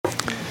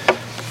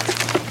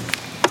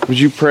Would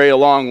you pray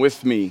along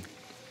with me?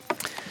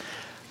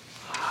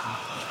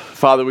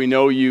 Father, we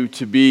know you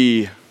to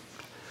be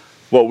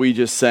what we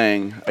just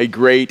sang, a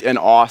great and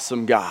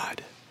awesome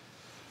God.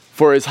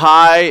 For as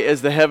high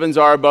as the heavens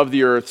are above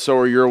the earth, so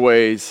are your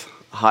ways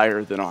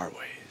higher than our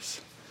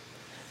ways.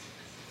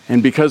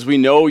 And because we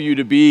know you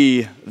to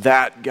be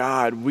that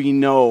God, we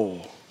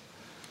know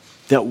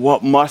that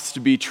what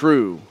must be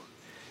true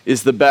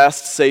is the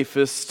best,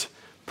 safest,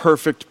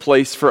 perfect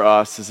place for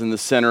us is in the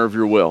center of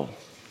your will.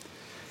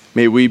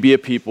 May we be a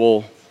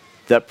people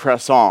that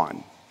press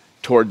on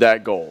toward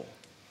that goal.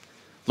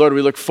 Lord,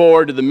 we look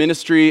forward to the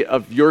ministry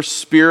of your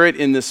Spirit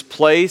in this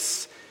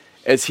place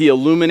as he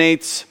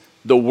illuminates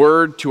the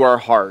word to our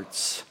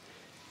hearts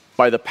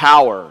by the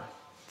power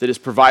that is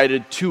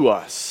provided to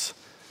us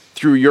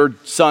through your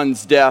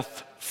Son's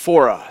death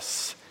for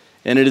us.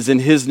 And it is in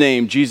his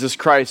name, Jesus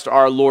Christ,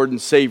 our Lord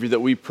and Savior,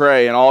 that we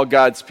pray. And all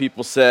God's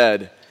people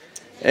said,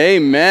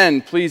 Amen.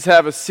 Please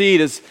have a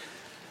seat. As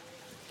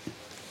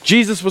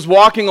Jesus was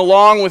walking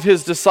along with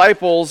his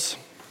disciples,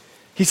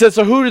 he said,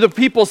 so who do the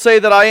people say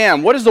that I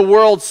am? What is the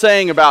world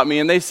saying about me?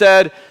 And they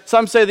said,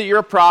 some say that you're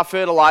a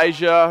prophet,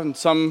 Elijah, and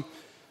some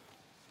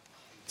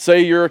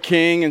say you're a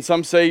king, and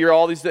some say you're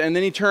all these. And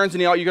then he turns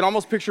and you can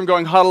almost picture him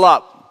going, huddle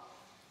up.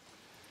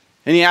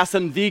 And he asks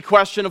them the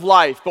question of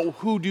life, but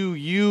who do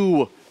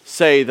you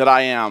say that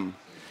I am?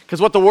 Because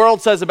what the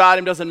world says about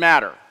him doesn't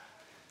matter.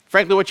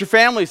 Frankly, what your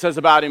family says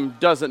about him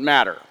doesn't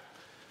matter.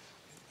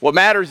 What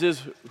matters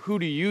is, who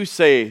do you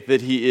say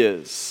that he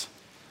is?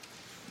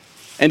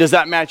 And does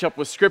that match up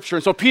with Scripture?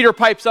 And so Peter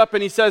pipes up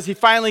and he says, he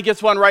finally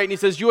gets one right, and he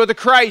says, you are the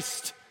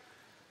Christ.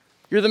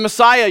 You're the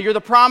Messiah, you're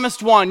the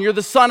promised one, you're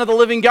the Son of the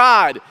living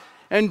God.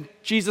 And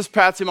Jesus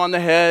pats him on the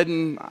head,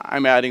 and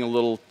I'm adding a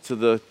little to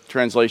the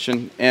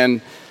translation,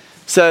 and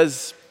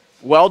says,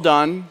 well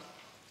done,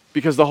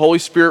 because the Holy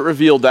Spirit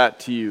revealed that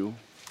to you.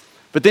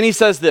 But then he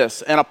says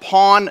this, and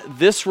upon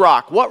this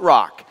rock, what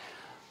rock?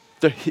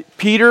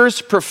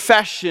 Peter's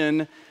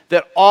profession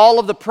that all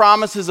of the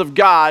promises of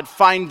God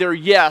find their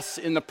yes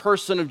in the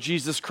person of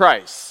Jesus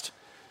Christ.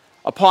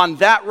 Upon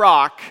that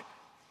rock,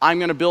 I'm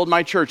going to build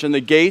my church, and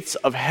the gates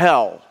of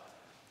hell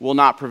will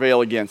not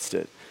prevail against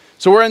it.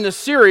 So we're in this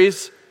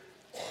series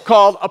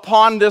called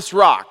Upon This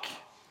Rock.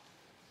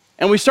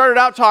 And we started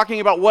out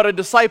talking about what a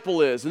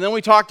disciple is, and then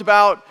we talked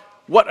about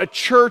what a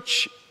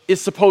church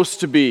is supposed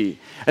to be.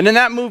 And then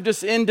that moved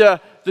us into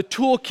the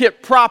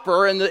toolkit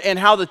proper and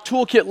how the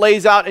toolkit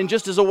lays out, and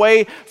just as a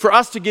way for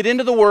us to get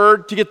into the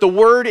Word, to get the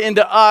Word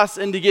into us,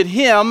 and to get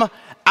Him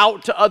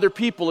out to other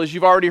people, as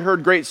you've already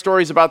heard great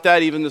stories about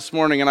that even this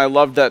morning. And I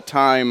loved that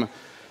time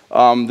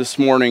this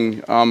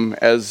morning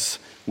as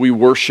we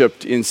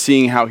worshiped in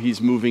seeing how He's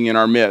moving in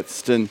our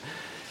midst.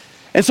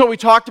 And so we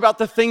talked about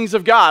the things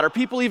of God.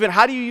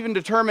 How do you even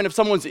determine if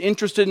someone's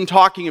interested in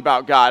talking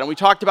about God? And we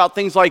talked about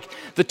things like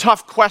the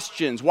tough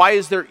questions. Why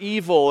is there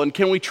evil? And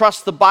can we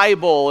trust the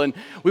Bible? And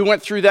we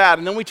went through that.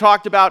 And then we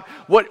talked about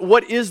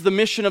what is the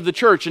mission of the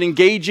church and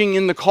engaging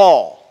in the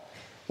call.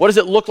 What does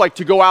it look like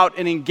to go out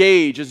and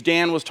engage, as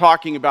Dan was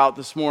talking about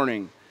this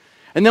morning?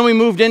 And then we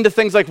moved into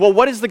things like, well,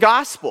 what is the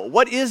gospel?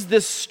 What is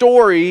this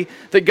story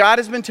that God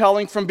has been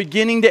telling from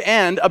beginning to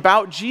end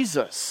about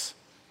Jesus?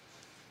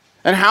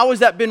 And how has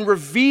that been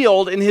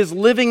revealed in His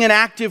living and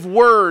active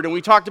Word? And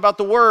we talked about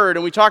the Word,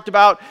 and we talked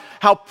about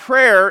how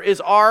prayer is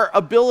our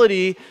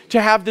ability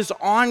to have this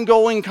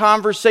ongoing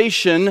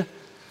conversation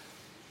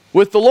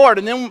with the Lord.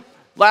 And then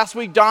last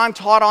week, Don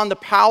taught on the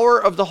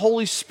power of the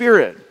Holy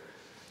Spirit.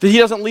 That He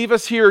doesn't leave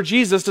us here,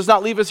 Jesus does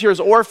not leave us here as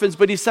orphans,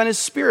 but He sent His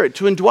Spirit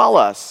to indwell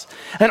us.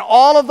 And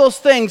all of those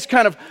things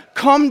kind of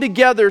come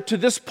together to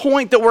this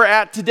point that we're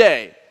at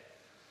today.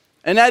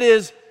 And that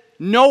is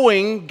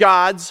knowing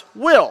God's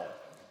will.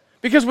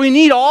 Because we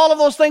need all of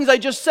those things I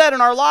just said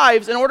in our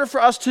lives in order for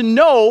us to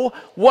know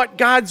what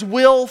God's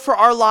will for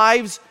our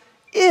lives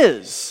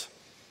is.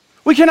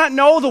 We cannot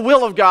know the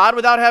will of God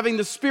without having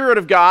the Spirit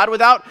of God,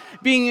 without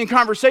being in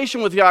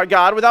conversation with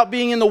God, without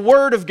being in the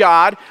Word of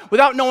God,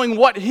 without knowing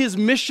what His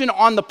mission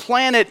on the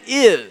planet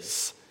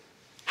is.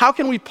 How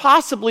can we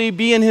possibly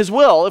be in His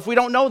will if we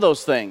don't know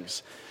those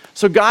things?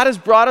 So God has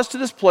brought us to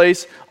this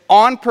place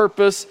on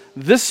purpose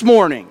this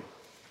morning.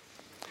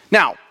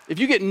 Now, if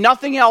you get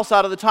nothing else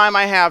out of the time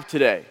I have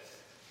today,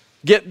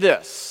 get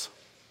this.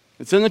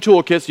 It's in the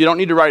toolkit, so you don't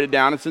need to write it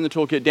down. It's in the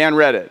toolkit. Dan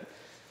read it.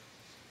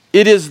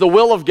 It is the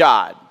will of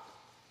God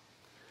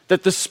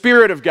that the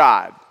Spirit of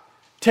God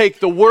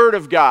take the Word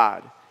of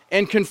God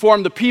and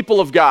conform the people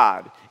of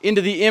God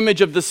into the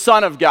image of the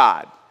Son of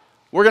God.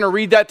 We're going to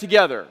read that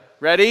together.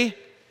 Ready?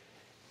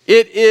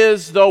 It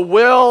is the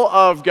will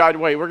of God.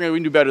 Wait, we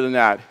can do better than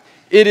that.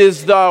 It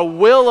is the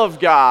will of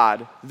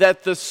God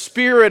that the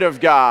Spirit of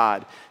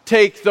God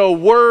take the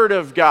Word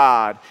of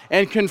God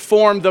and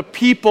conform the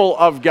people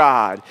of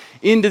God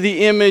into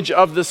the image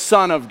of the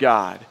Son of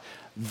God.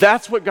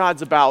 That's what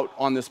God's about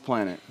on this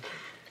planet.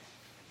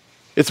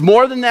 It's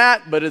more than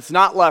that, but it's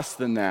not less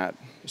than that.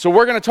 So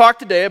we're going to talk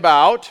today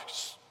about,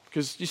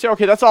 because you say,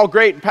 okay, that's all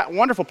great and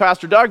wonderful,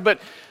 Pastor Doug, but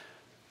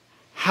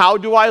how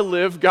do I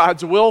live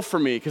God's will for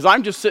me? Because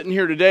I'm just sitting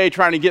here today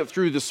trying to get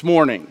through this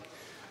morning.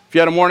 If you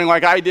had a morning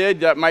like I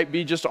did, that might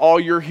be just all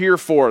you're here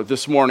for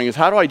this morning, is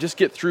how do I just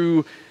get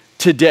through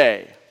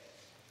today?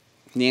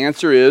 And the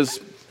answer is,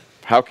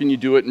 how can you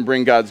do it and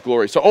bring God's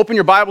glory? So open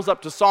your Bibles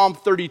up to Psalm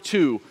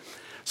 32.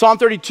 Psalm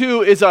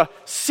 32 is a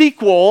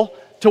sequel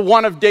to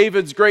one of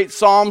David's great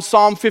Psalms,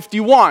 Psalm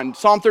 51.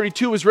 Psalm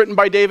 32 was written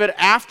by David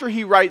after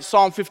he writes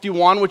Psalm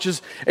 51, which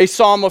is a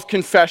psalm of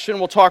confession.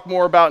 We'll talk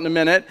more about in a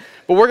minute.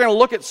 But we're going to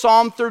look at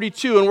Psalm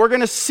 32, and we're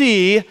going to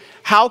see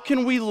how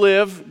can we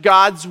live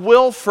God's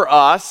will for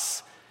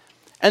us.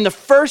 And the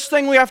first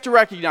thing we have to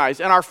recognize,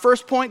 and our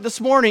first point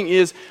this morning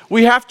is,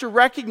 we have to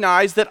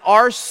recognize that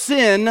our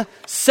sin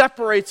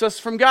separates us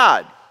from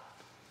God.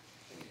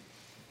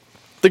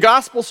 The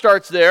gospel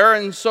starts there,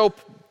 and so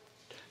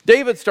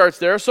David starts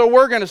there, so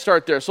we're going to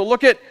start there. So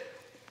look at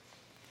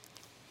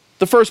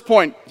the first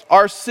point.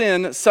 Our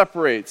sin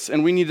separates,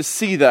 and we need to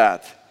see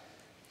that.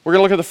 We're going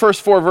to look at the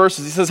first 4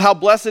 verses. He says, "How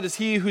blessed is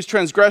he whose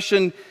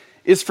transgression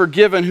is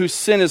forgiven, whose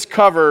sin is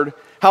covered.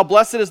 How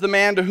blessed is the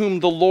man to whom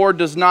the Lord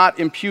does not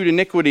impute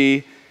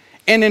iniquity,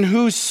 and in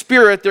whose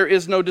spirit there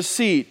is no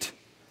deceit.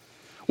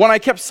 When I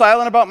kept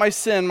silent about my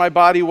sin, my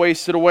body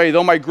wasted away,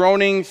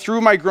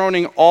 through my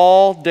groaning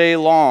all day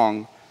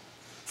long.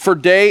 For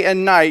day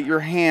and night your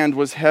hand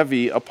was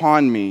heavy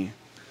upon me.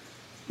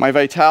 My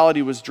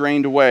vitality was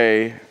drained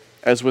away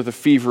as with a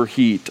fever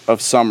heat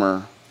of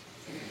summer."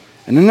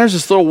 And then there's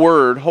this little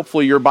word,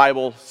 hopefully your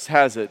Bible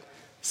has it,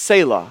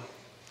 Selah.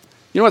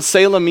 You know what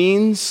Selah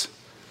means?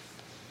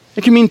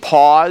 It can mean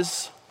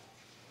pause,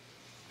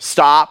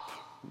 stop,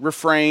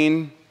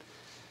 refrain.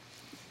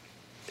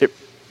 It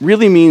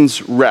really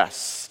means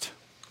rest.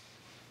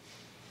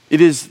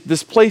 It is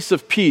this place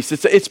of peace.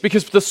 It's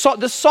because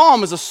this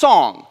psalm is a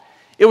song.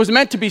 It was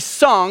meant to be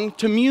sung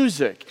to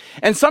music.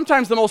 And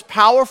sometimes the most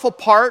powerful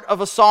part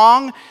of a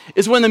song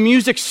is when the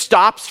music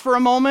stops for a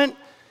moment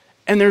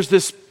and there's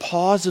this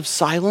pause of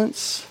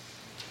silence.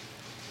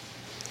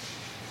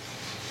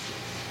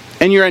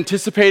 And you're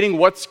anticipating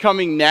what's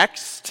coming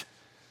next.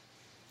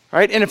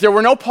 Right? And if there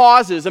were no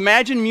pauses,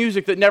 imagine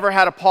music that never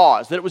had a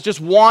pause, that it was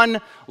just one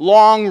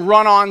long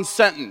run-on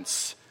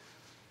sentence.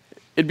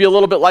 It'd be a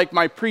little bit like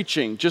my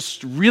preaching,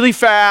 just really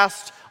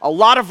fast, a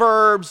lot of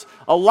verbs,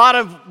 a lot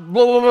of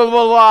blah, blah, blah,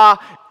 blah, blah,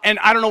 and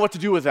I don't know what to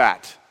do with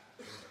that.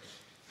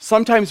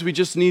 Sometimes we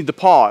just need the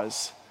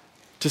pause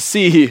to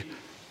see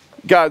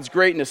God's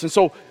greatness. And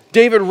so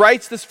David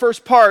writes this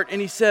first part,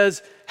 and he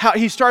says,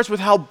 he starts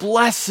with how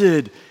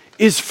blessed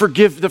is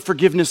the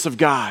forgiveness of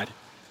God.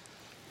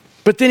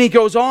 But then he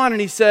goes on and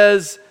he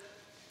says,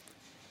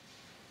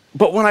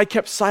 "But when I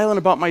kept silent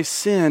about my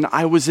sin,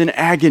 I was in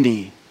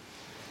agony."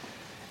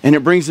 And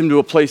it brings him to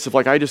a place of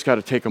I just got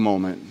to take a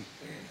moment.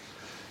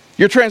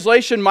 Your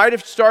translation might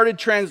have started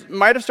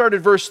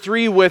verse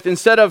 3 with,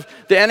 instead of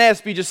the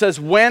NASB just says,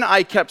 "when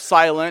I kept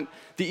silent,"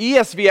 the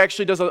ESV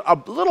actually does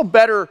a little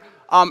better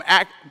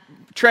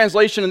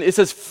translation. It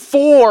says,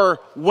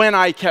 "for when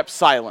I kept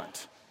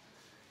silent."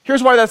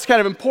 Here's why that's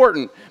kind of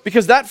important.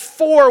 Because that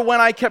 "for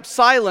when I kept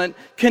silent"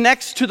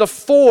 connects to the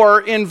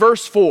 "for" in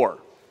verse 4.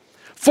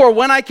 "For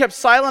when I kept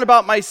silent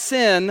about my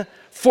sin,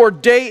 for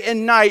day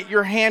and night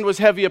your hand was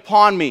heavy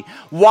upon me."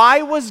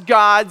 Why was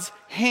God's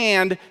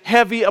hand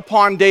heavy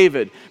upon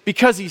David?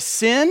 Because he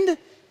sinned?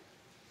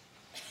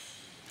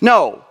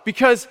 No,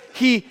 because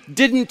he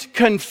didn't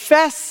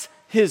confess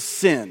his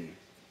sin.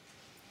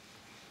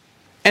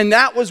 And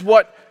that was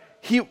what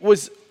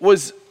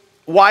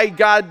why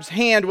God's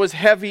hand was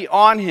heavy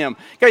on him.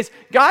 Guys,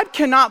 God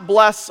cannot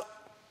bless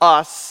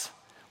us.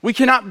 We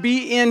cannot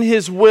be in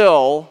his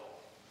will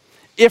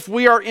if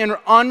we are in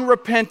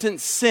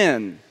unrepentant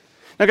sin.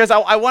 Now, guys,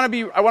 I want to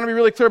be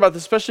really clear about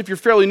this, especially if you're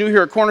fairly new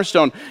here at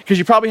Cornerstone, because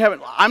you probably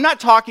haven't. I'm not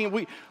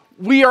talking.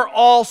 We are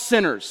all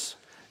sinners.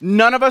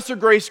 None of us are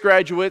grace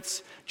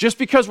graduates. Just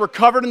because we're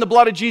covered in the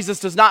blood of Jesus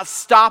does not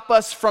stop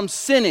us from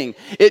sinning.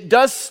 It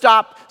does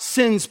stop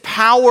sin's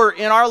power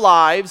in our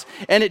lives,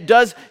 and it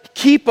does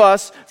keep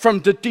us from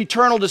the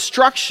eternal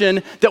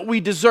destruction that we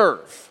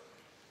deserve.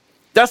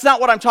 That's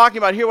not what I'm talking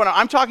about here.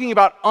 I'm talking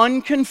about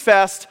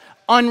unconfessed,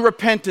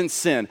 unrepentant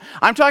sin.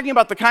 I'm talking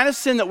about the kind of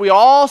sin that we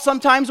all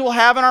sometimes will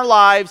have in our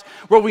lives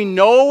where we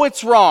know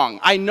it's wrong.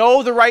 I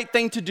know the right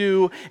thing to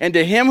do, and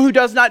to him who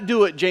does not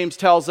do it, James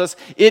tells us,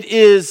 it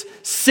is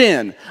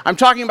sin. I'm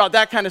talking about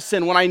that kind of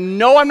sin when I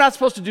know I'm not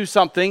supposed to do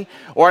something,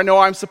 or I know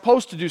I'm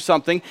supposed to do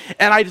something,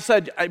 and I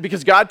decide,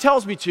 because God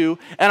tells me to,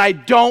 and I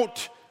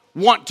don't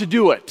want to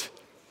do it.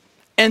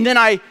 And then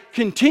I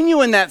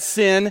continue in that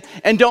sin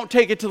and don't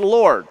take it to the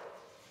Lord.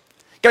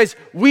 Guys,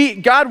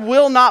 God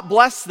will not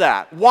bless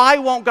that. Why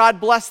won't God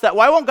bless that?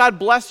 Why won't God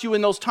bless you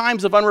in those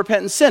times of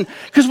unrepentant sin?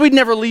 Because we'd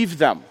never leave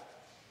them.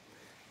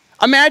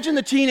 Imagine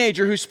the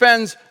teenager who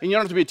spends, and you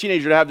don't have to be a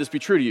teenager to have this be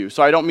true to you,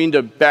 so I don't mean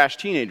to bash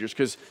teenagers,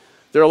 because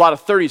there are a lot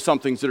of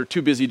 30-somethings that are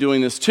too busy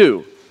doing this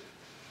too.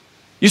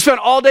 You spend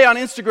all day on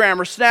Instagram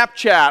or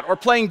Snapchat or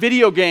playing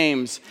video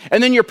games,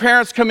 and then your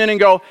parents come in and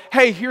go,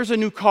 "Hey, here's a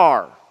new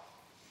car."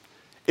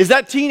 Is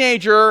that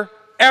teenager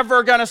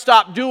ever going to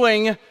stop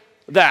doing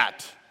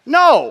that.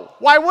 No.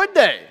 Why would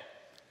they?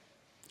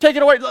 Take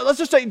it away. Let's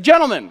just say,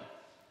 gentlemen,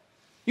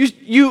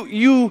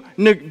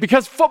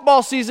 because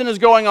football season is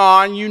going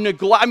on, you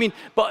neglect,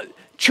 but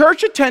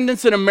church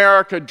attendance in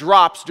America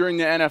drops during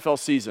the NFL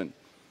season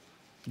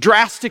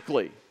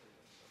drastically.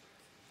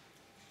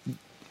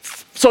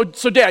 So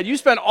Dad, you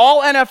spend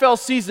all NFL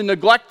season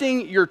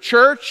neglecting your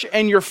church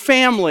and your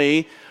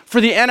family for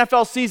the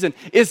NFL season.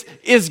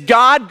 Is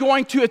God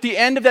going to, at the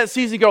end of that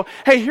season, go,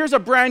 hey, here's a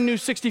brand new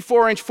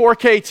 64-inch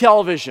 4K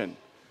television?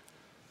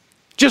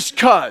 Just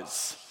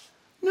 'cause.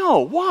 No,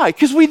 why?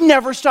 Because we'd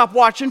never stop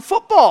watching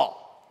football.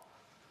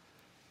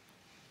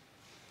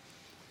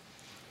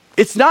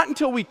 It's not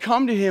until we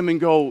come to him and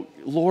go,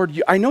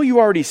 Lord, I know you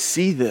already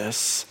see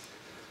this,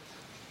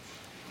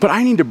 but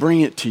I need to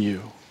bring it to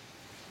you.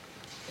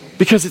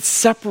 Because it's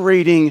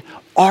separating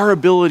our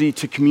ability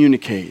to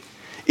communicate.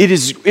 It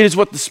is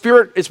what the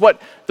Spirit, it's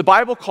what the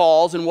Bible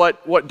calls, and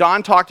what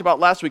Don talked about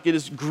last week, it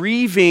is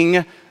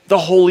grieving the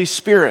Holy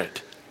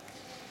Spirit.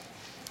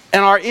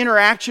 And our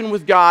interaction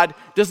with God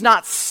does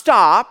not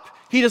stop.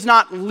 He does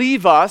not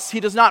leave us. He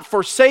does not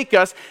forsake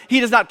us. He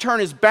does not turn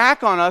his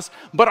back on us,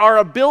 but our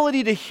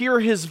ability to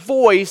hear his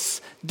voice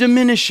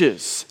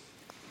diminishes.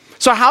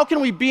 So how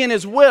can we be in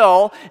his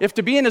will? If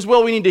to be in his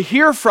will, we need to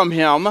hear from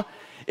him.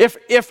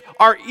 If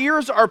our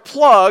ears are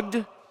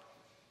plugged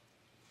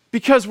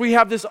because we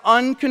have this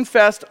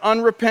unconfessed,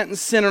 unrepentant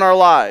sin in our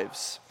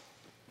lives.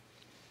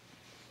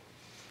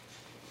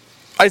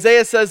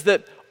 Isaiah says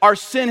that our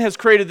sin has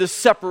created this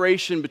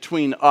separation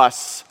between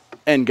us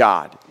and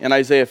God in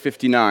Isaiah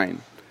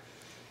 59.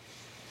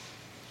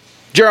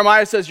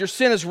 Jeremiah says, your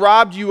sin has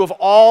robbed you of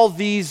all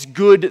these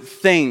good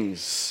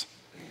things.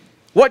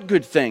 What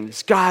good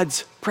things?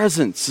 God's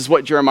presence is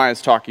what Jeremiah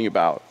is talking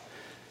about.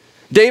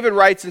 David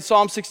writes in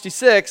Psalm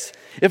 66,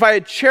 if I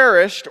had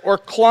cherished or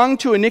clung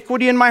to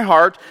iniquity in my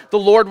heart, the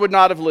Lord would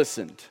not have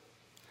listened.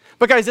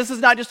 But guys, this is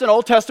not just an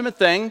Old Testament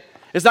thing.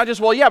 It's not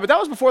just, well, yeah, but that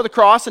was before the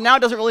cross, and now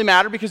it doesn't really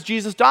matter because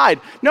Jesus died.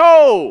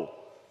 No!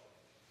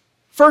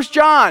 1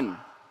 John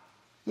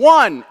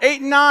 1,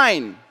 8 and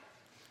 9.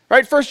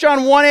 Right? 1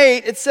 John 1,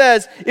 8, it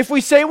says, if we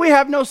say we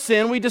have no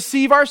sin, we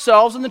deceive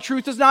ourselves and the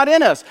truth is not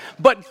in us.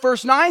 But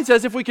verse 9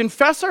 says, if we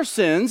confess our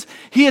sins,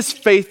 he is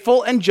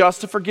faithful and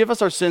just to forgive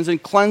us our sins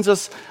and cleanse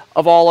us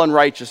of all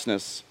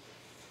unrighteousness.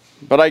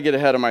 But I get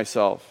ahead of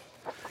myself.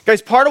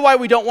 Guys, part of why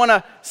we don't want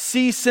to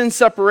see sin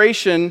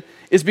separation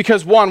is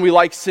because, one, we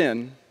like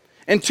sin.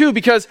 And two,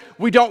 because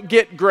we don't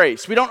get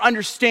grace. We don't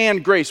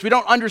understand grace. We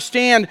don't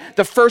understand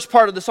the first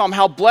part of the psalm,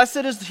 how blessed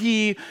is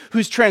he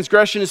whose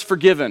transgression is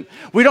forgiven.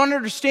 We don't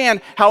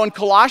understand how in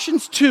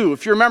Colossians 2,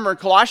 if you remember in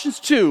Colossians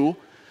 2,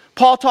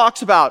 Paul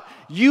talks about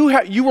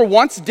you were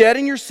once dead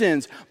in your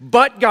sins,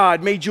 but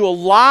God made you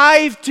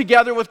alive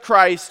together with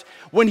Christ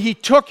when he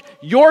took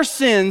your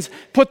sins,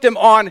 put them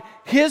on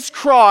his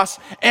cross,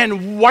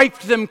 and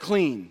wiped them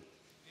clean.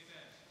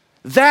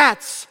 Amen.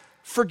 That's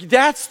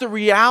the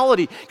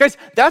reality. Guys,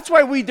 that's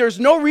why there's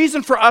no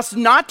reason for us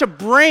not to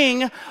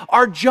bring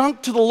our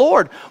junk to the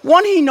Lord.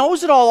 One, he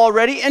knows it all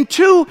already, and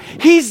two,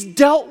 he's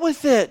dealt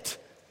with it.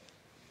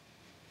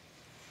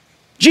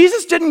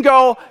 Jesus didn't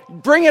go,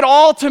 bring it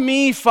all to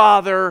me,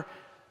 Father,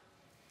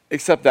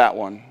 except that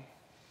one.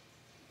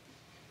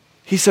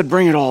 He said,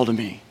 bring it all to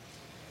me.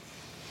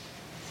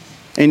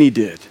 And he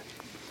did.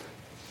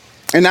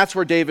 And that's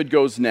where David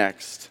goes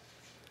next.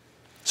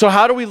 So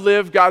how do we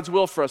live God's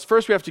will for us?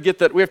 First, we have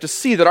to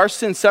see that our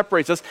sin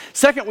separates us.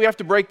 Second, we have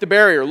to break the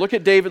barrier. Look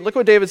at David. Look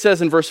what David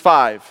says in verse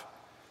 5.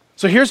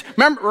 So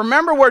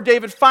remember where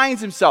David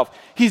finds himself.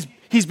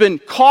 He's been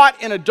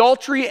caught in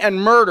adultery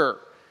and murder.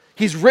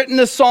 He's written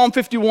this Psalm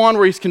 51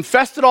 where he's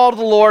confessed it all to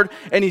the Lord,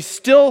 and he's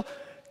still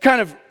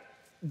kind of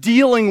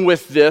dealing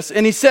with this.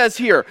 And he says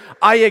here,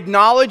 I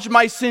acknowledge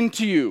my sin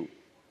to you.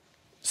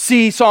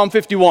 See Psalm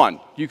 51,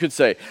 you could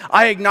say.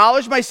 I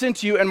acknowledge my sin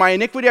to you, and my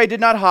iniquity I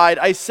did not hide.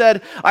 I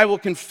said, I will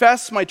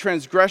confess my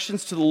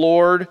transgressions to the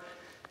Lord,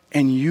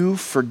 and you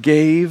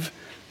forgave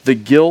the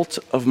guilt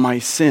of my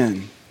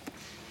sin.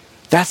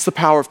 That's the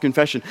power of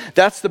confession.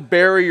 That's the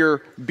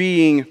barrier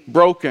being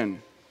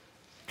broken.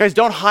 Guys,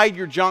 don't hide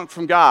your junk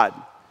from God.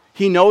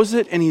 He knows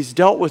it, and he's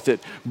dealt with it.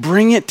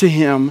 Bring it to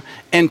him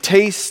and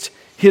taste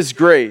his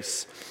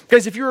grace.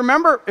 Guys, if you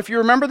remember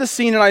the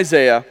scene in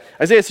Isaiah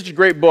is such a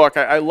great book.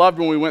 I loved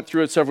when we went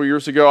through it several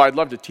years ago. I'd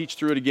love to teach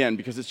through it again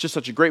because it's just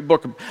such a great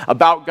book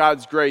about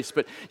God's grace.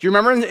 But do you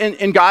remember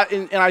in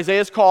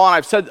Isaiah's call,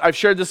 and I've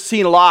shared this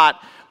scene a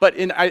lot, but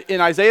in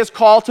Isaiah's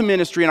call to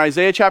ministry in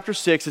Isaiah chapter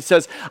 6, it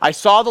says, I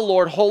saw the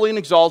Lord holy and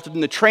exalted,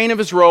 and the train of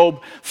his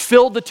robe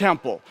filled the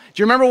temple.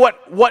 Do you remember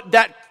what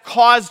that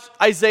caused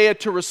Isaiah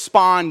to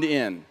respond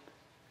in?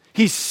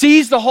 He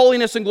sees the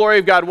holiness and glory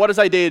of God. What does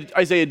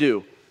Isaiah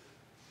do?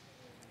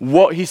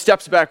 He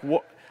steps back.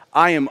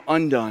 I am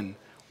undone.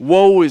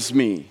 Woe is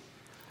me.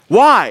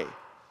 Why?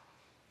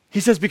 He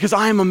says, because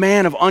I am a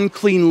man of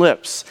unclean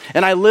lips,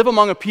 and I live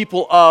among a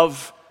people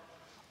of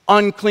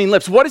unclean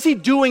lips. What is he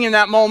doing in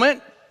that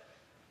moment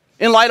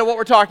in light of what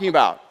we're talking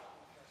about?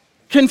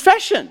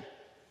 Confession.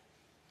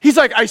 He's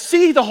like, I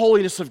see the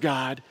holiness of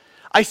God.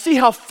 I see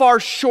how far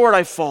short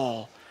I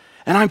fall.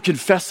 And I'm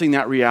confessing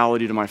that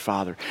reality to my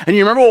Father. And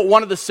you remember what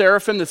one of the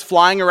seraphim that's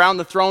flying around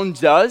the throne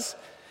does?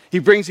 He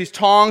brings these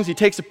tongs, he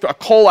takes a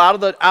coal out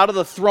of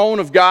the throne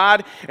of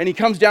God, and he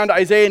comes down to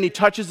Isaiah and he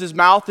touches his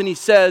mouth and he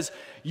says,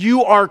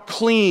 "You are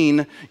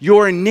clean,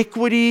 your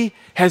iniquity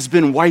has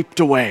been wiped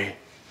away."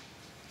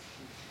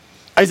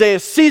 Isaiah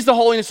sees the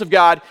holiness of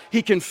God,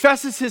 he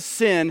confesses his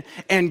sin,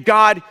 and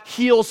God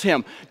heals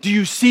him. Do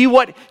you see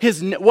what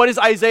is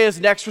Isaiah's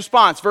next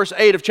response? Verse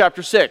 8 of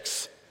chapter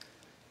 6.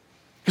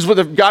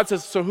 Because God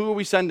says, so who are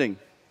we sending?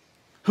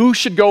 Who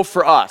should go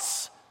for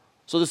us?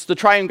 So the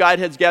triune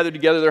Godheads gathered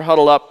together, they're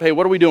huddled up. Hey,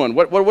 what are we doing?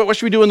 What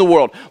should we do in the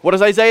world? What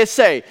does Isaiah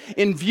say?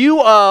 In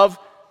view of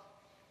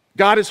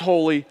God is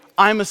holy,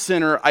 I'm a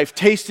sinner, I've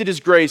tasted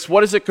his grace,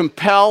 what does it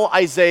compel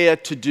Isaiah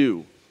to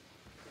do?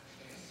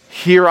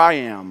 Here I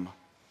am,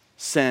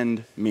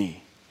 send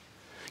me.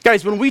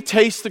 Guys, when we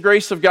taste the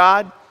grace of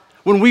God,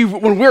 when we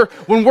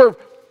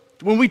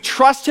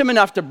trust him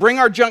enough to bring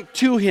our junk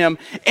to him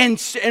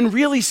and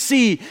really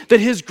see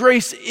that his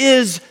grace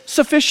is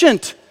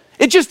sufficient,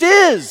 it just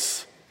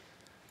is.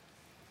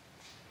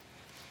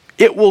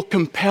 It will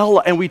compel,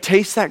 and we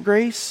taste that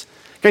grace,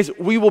 guys,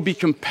 we will be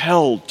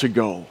compelled to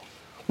go.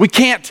 We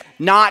can't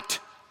not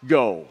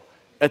go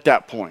at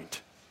that point.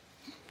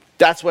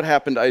 That's what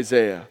happened to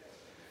Isaiah.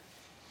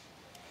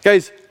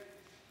 Guys,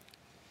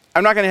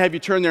 I'm not going to have you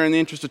turn there in the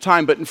interest of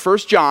time, but in 1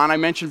 John, I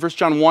mentioned 1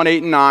 John 1,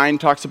 8, and 9,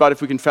 talks about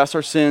if we confess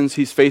our sins,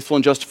 he's faithful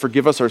and just to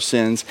forgive us our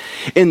sins.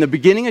 In the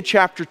beginning of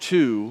chapter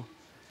 2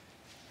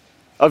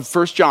 of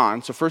 1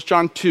 John, so 1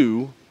 John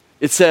 2,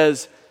 it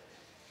says,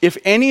 if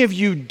any of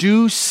you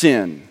do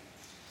sin,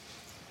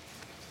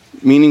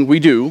 meaning we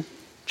do,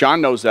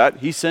 John knows that,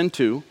 he sinned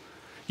too,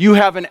 you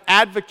have an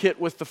advocate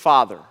with the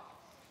Father.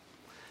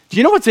 Do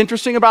you know what's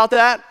interesting about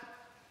that?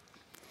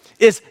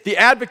 Is the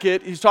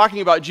advocate, he's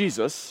talking about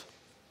Jesus.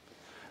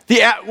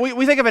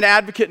 We think of an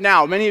advocate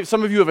now.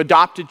 Some of you have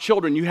adopted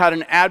children. You had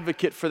an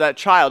advocate for that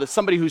child. It's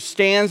somebody who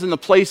stands in the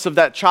place of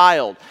that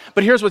child.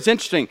 But here's what's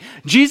interesting.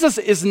 Jesus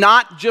is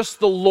not just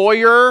the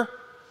lawyer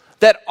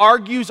that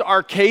argues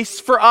our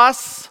case for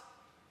us.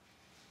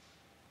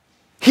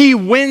 He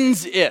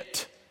wins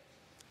it.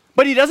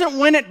 But he doesn't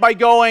win it by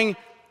going,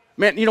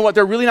 man, you know what?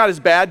 They're really not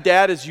as bad,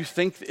 Dad, as you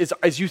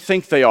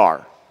think they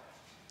are.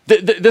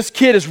 This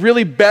kid is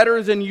really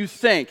better than you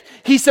think.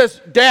 He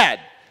says, Dad,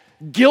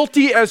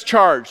 guilty as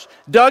charged.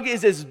 Doug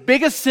is as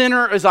big a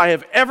sinner as I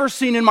have ever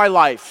seen in my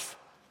life.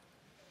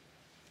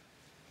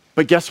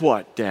 But guess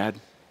what, Dad?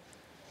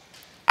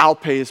 I'll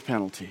pay his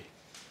penalty.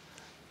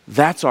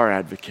 That's our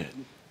advocate.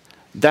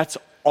 That's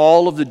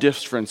all of the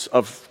difference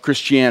of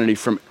Christianity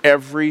from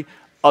every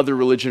other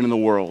religion in the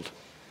world.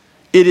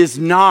 It is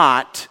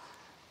not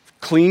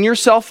clean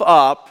yourself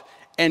up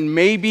and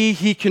maybe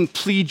he can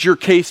plead your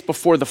case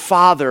before the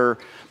Father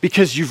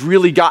because you've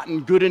really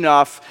gotten good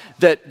enough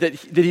that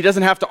he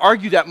doesn't have to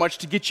argue that much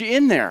to get you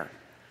in there.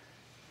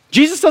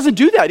 Jesus doesn't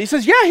do that. He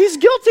says, yeah, he's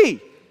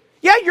guilty.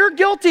 Yeah, you're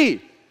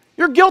guilty.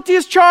 You're guilty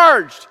as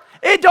charged.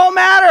 It don't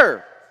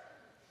matter.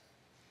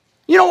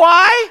 You know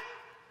why?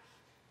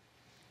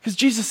 Because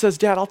Jesus says,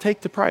 Dad, I'll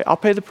take the price. I'll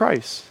pay the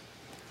price.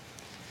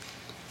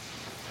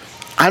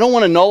 I don't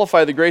want to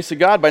nullify the grace of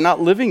God by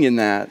not living in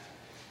that.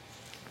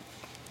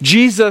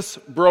 Jesus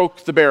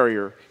broke the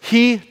barrier.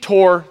 He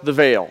tore the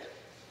veil.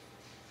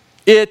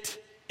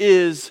 It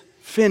is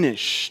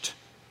finished.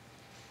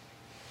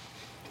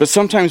 But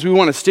sometimes we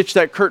want to stitch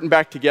that curtain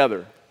back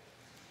together.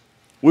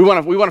 We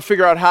want to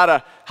figure out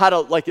how to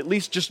like at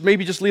least just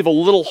leave a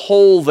little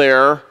hole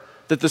there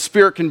that the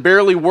Spirit can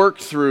barely work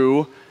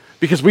through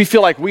because we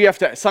feel like we have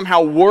to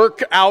somehow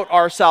work out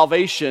our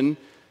salvation,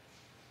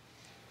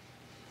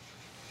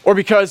 or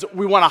because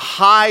we want to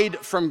hide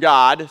from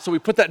God, so we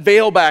put that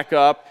veil back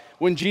up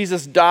when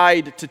Jesus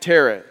died to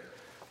tear it.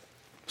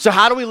 So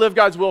how do we live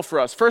God's will for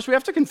us? First, we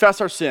have to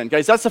confess our sin.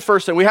 Guys, that's the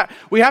first thing.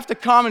 We have to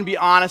come and be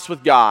honest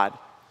with God.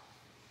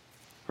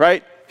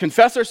 Right?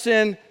 Confess our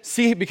sin,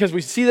 because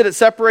we see that it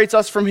separates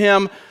us from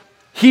him.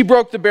 He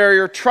broke the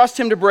barrier, trust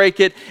him to break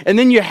it, and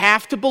then you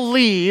have to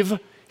believe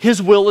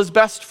his will is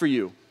best for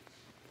you.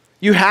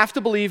 You have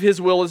to believe his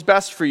will is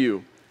best for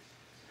you.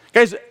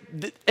 Guys,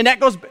 and that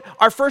goes,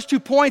 our first 2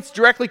 points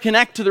directly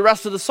connect to the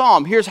rest of the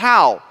psalm. Here's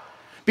how.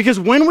 Because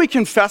when we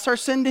confess our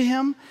sin to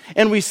him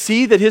and we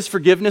see that his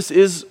forgiveness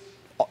is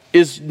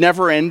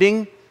never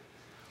ending,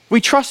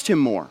 we trust him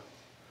more.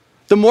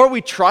 The more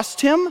we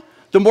trust him,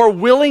 the more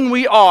willing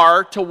we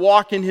are to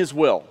walk in his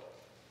will.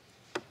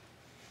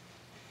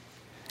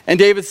 And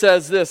David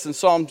says this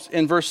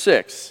in verse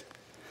 6.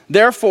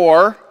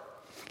 Therefore,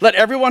 let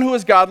everyone who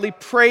is godly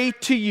pray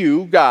to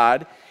you,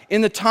 God,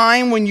 in the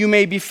time when you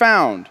may be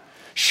found.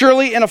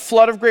 Surely in a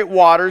flood of great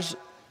waters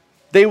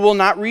they will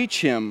not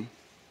reach him.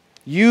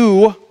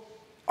 You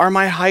are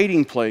my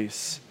hiding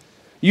place.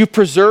 You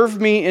preserve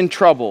me in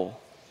trouble.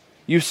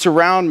 You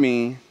surround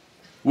me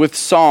with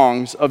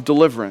songs of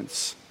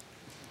deliverance.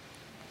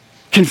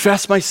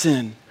 Confess my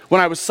sin. When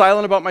I was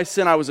silent about my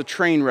sin, I was a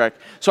train wreck.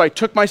 So I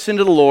took my sin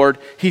to the Lord.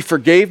 He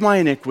forgave my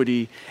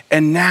iniquity.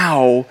 And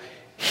now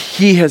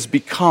He has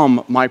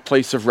become my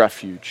place of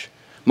refuge,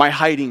 my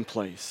hiding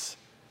place.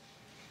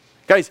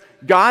 Guys,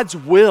 God's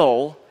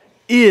will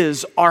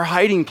is our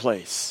hiding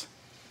place.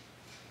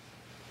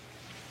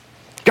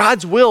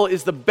 God's will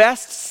is the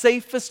best,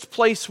 safest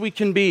place we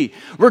can be.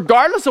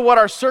 Regardless of what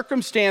our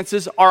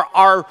circumstances,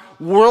 our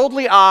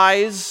worldly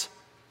eyes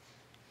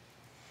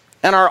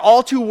and our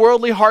all too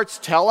worldly hearts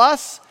tell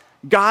us,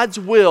 God's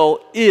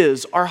will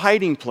is our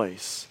hiding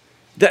place.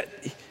 That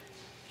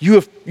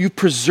you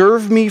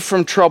preserve me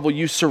from trouble.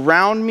 You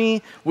surround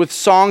me with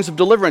songs of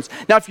deliverance.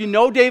 Now, if you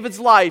know David's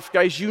life,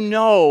 guys, you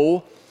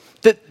know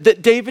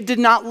that David did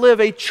not live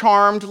a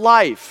charmed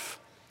life.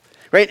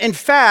 Right? In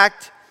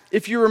fact,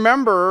 if you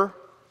remember,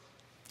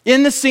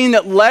 in the scene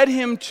that led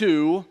him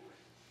to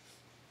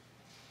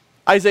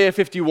Isaiah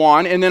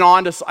 51, and then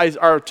on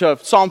to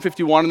Psalm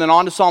 51, and then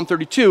on to Psalm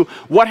 32,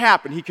 what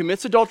happened? He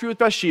commits adultery with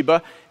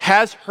Bathsheba,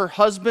 has her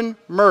husband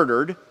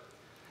murdered.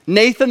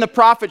 Nathan the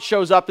prophet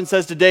shows up and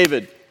says to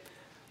David,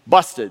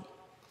 busted.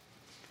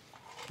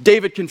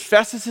 David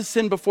confesses his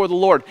sin before the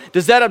Lord.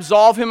 Does that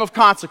absolve him of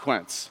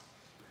consequence?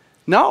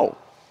 No.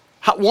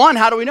 How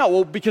do we know?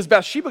 Well, because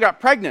Bathsheba got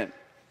pregnant.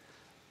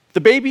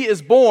 The baby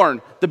is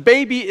born. The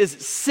baby is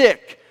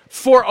sick.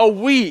 For a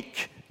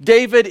week,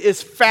 David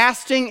is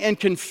fasting and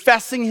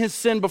confessing his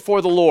sin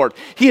before the Lord.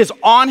 He is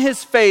on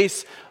his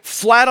face,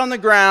 flat on the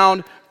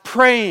ground,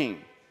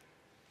 praying.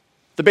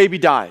 The baby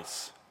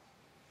dies.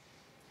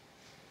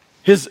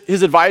 His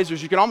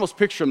advisors, you can almost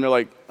picture them. They're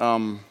like,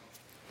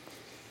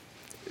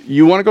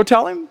 you want to go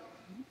tell him?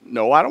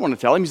 No, I don't want to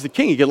tell him. He's the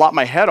king. He could lop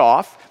my head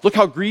off. Look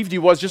how grieved he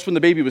was just when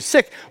the baby was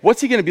sick.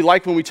 What's he going to be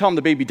like when we tell him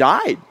the baby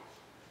died?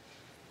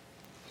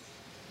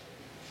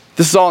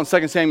 This is all in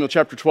 2 Samuel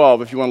chapter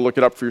 12, if you want to look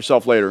it up for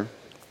yourself later.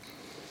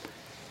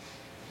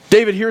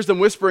 David hears them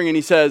whispering and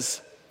he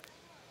says,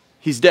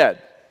 he's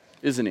dead,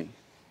 isn't he?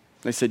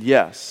 They said,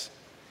 yes.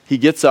 He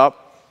gets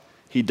up,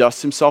 he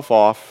dusts himself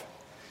off,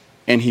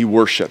 and he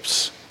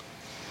worships.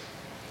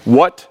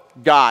 What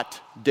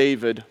got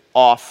David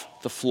off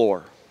the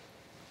floor?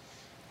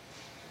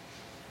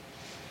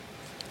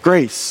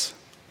 Grace.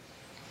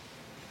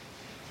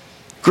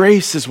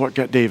 Grace is what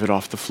got David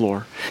off the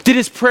floor. Did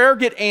his prayer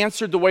get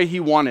answered the way he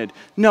wanted?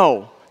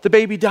 No. The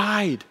baby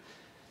died.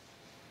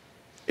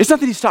 It's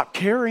not that he stopped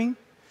caring.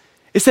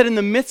 It's that in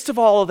the midst of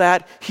all of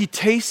that, he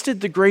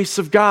tasted the grace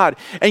of God.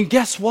 And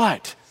guess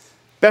what?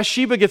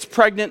 Bathsheba gets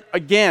pregnant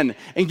again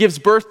and gives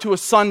birth to a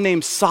son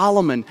named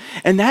Solomon.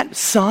 And that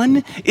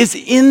son is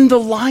in the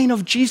line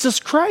of Jesus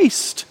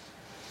Christ.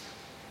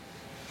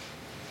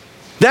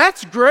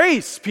 That's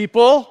grace,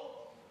 people.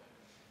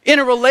 In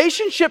a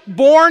relationship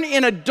born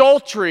in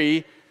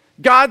adultery,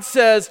 God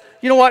says,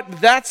 you know what?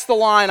 That's the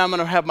line I'm going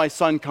to have my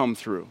son come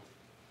through.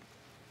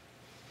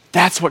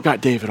 That's what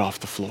got David off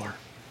the floor.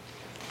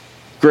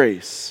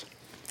 Grace.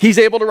 David's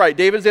able to write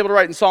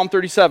in Psalm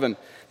 37,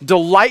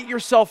 delight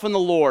yourself in the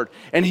Lord,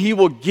 and he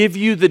will give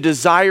you the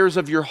desires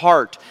of your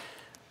heart.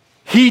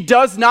 He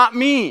does not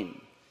mean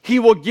he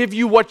will give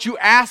you what you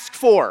ask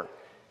for.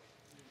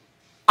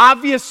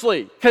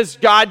 Obviously, because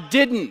God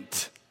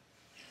didn't.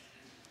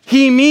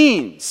 He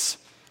means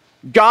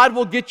God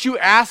will get you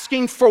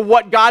asking for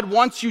what God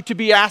wants you to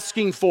be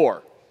asking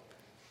for.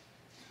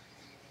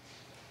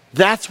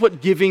 That's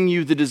what giving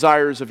you the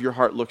desires of your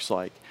heart looks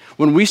like.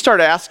 When we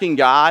start asking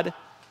God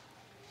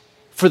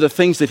for the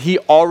things that he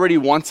already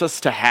wants us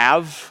to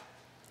have,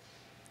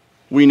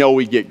 we know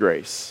we get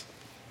grace.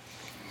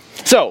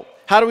 So,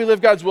 how do we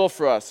live God's will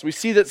for us? We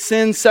see that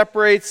sin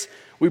separates,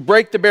 we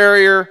break the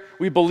barrier,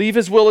 we believe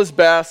his will is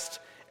best,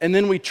 and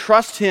then we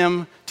trust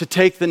him to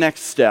take the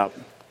next step.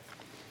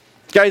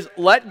 Guys,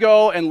 let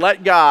go and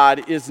let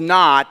God is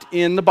not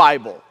in the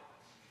Bible.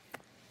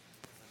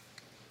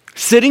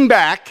 Sitting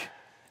back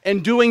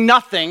and doing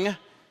nothing,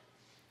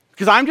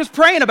 because I'm just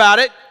praying about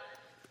it,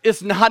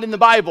 is not in the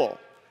Bible.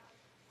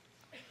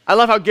 I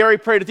love how Gary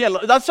prayed at the end.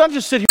 Let's not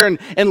just sit here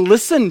and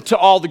listen to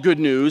all the good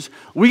news.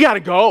 We got to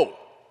go.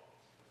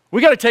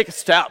 We got to take a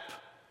step.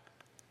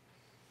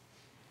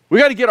 We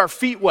got to get our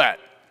feet wet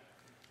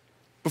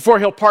before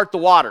he'll part the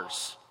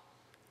waters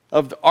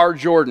of our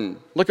Jordan.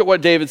 Look at what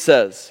David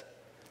says.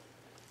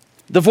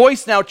 The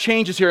voice now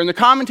changes here, and the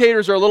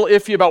commentators are a little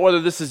iffy about whether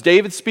this is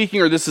David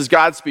speaking or this is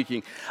God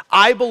speaking.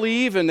 I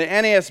believe in the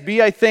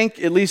NASB, I think,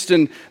 at least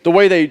in the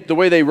way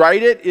they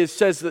write it, it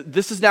says that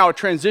this is now a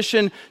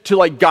transition to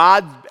like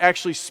God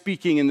actually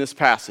speaking in this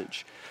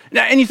passage.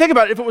 Now, and you think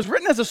about it, if it was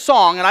written as a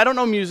song, and I don't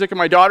know music, and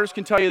my daughters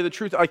can tell you the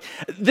truth, like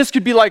this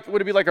could be like,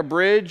 would it be like a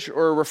bridge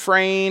or a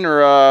refrain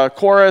or a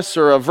chorus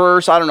or a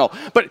verse? I don't know.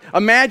 But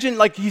imagine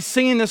like he's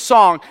singing this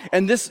song,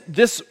 and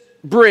this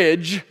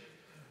bridge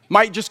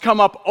might just come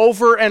up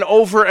over and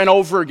over and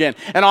over again.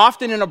 And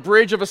often in a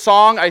bridge of a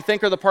song, I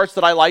think are the parts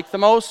that I like the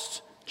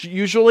most,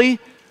 usually,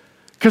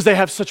 because they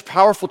have such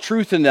powerful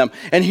truth in them.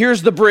 And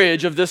here's the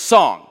bridge of this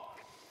song.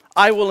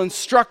 I will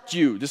instruct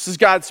you, this is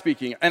God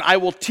speaking, and I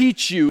will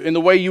teach you in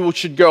the way you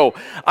should go.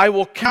 I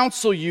will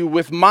counsel you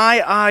with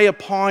my eye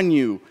upon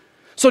you.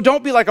 So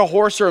don't be like a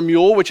horse or a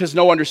mule, which has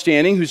no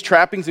understanding, whose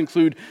trappings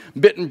include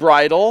bit and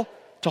bridle,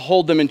 to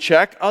hold them in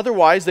check.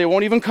 Otherwise, they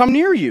won't even come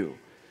near you.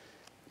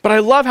 But I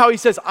love how he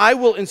says, I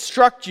will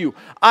instruct you,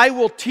 I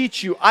will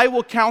teach you, I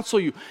will counsel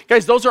you.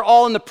 Guys, those are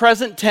all in the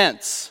present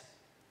tense.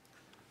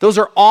 Those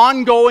are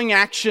ongoing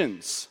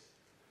actions.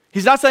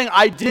 He's not saying,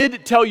 I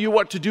did tell you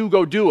what to do,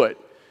 go do it.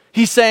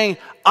 He's saying,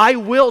 I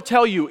will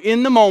tell you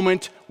in the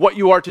moment what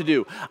you are to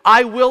do.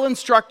 I will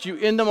instruct you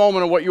in the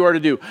moment on what you are to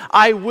do.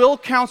 I will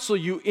counsel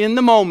you in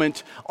the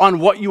moment on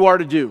what you are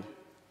to do.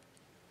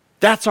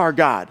 That's our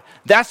God.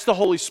 That's the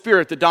Holy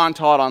Spirit that Don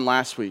taught on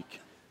last week.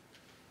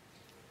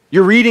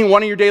 You're reading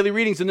one of your daily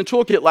readings in the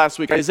toolkit last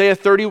week, Isaiah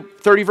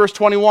 30 verse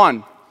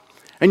 21.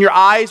 And your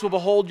eyes will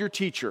behold your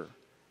teacher,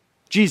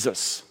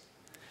 Jesus.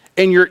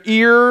 And your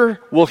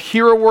ear will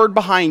hear a word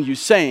behind you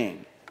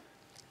saying,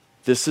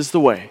 this is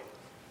the way,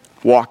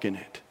 walk in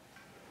it.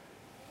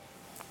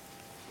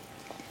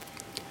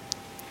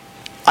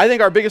 I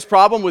think our biggest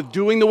problem with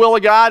doing the will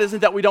of God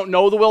isn't that we don't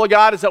know the will of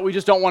God, it's that we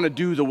just don't want to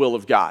do the will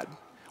of God.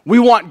 We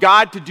want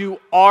God to do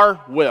our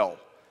will.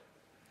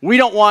 We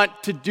don't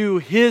want to do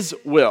His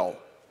will.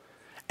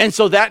 And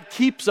so that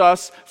keeps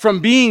us from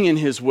being in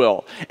His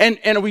will.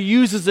 And we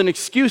use as an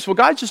excuse, well,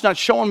 God's just not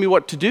showing me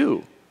what to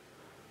do.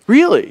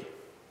 Really?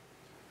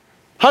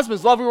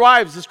 Husbands, love your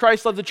wives as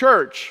Christ loved the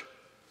church.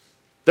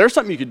 There's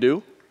something you could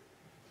do.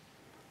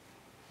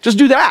 Just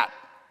do that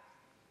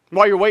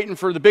while you're waiting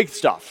for the big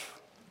stuff.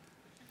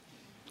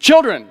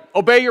 Children,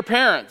 obey your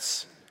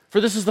parents,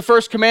 for this is the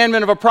first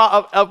commandment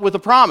with a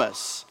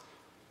promise.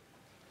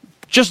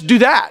 Just do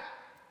that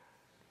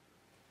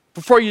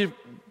before you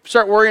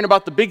start worrying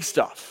about the big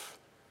stuff.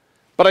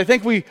 But I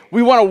think we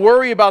want to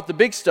worry about the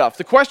big stuff.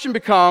 The question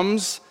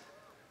becomes,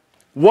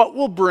 what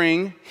will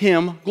bring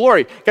Him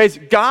glory? Guys,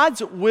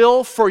 God's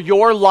will for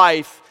your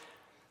life,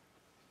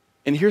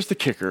 and here's the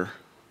kicker,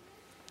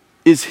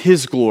 is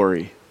His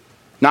glory,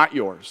 not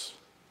yours,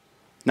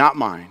 not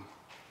mine.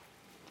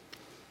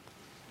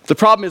 The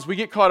problem is we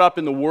get caught up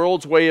in the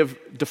world's way of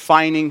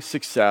defining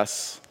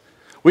success.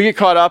 We get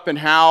caught up in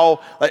how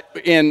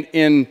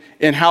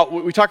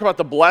we talk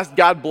about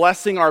God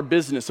blessing our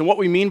business. And what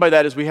we mean by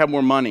that is we have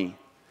more money.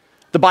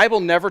 The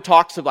Bible never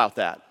talks about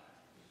that.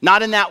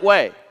 Not in that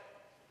way.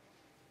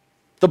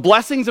 The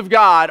blessings of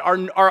God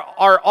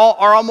are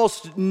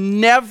almost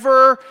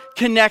never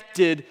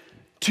connected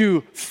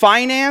to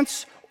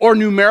finance or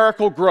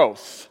numerical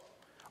growth.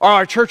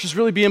 Our church is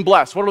really being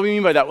blessed. What do we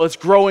mean by that? Well, it's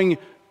growing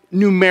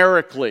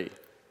numerically.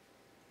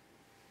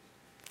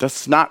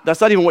 That's not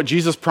even what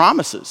Jesus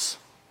promises.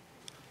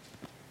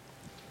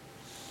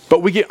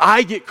 But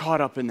I get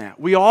caught up in that.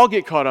 We all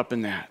get caught up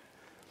in that.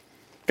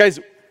 Guys,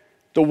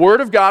 the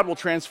Word of God will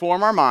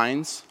transform our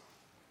minds,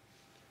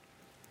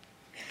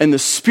 and the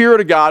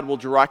Spirit of God will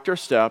direct our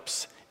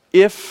steps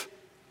if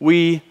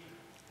we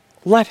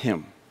let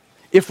Him.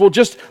 If we'll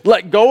just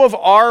let go of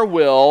our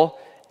will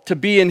to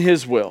be in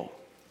His will.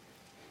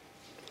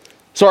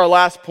 So our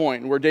last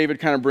point, where David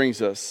kind of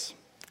brings us,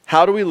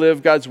 how do we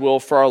live God's will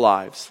for our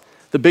lives?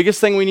 The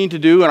biggest thing we need to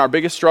do and our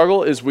biggest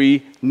struggle is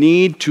we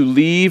need to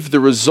leave the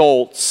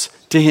results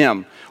to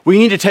Him. We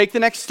need to take the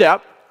next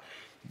step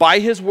by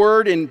His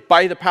Word and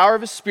by the power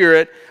of His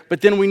Spirit,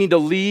 but then we need to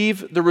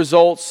leave the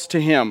results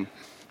to Him.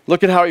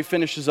 Look at how he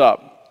finishes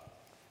up.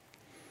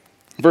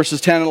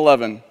 Verses 10 and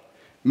 11.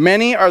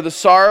 Many are the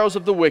sorrows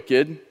of the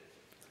wicked,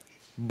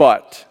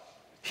 but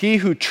he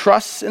who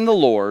trusts in the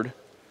Lord,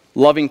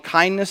 loving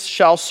kindness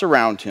shall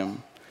surround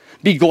him.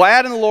 Be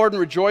glad in the Lord and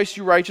rejoice,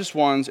 you righteous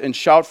ones, and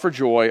shout for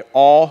joy,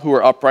 all who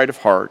are upright of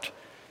heart.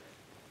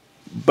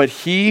 But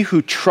he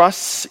who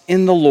trusts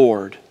in the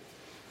Lord.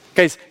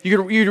 Guys, you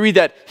could read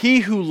that.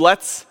 He who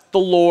lets the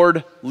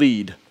Lord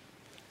lead.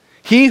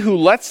 He who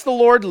lets the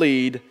Lord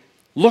lead.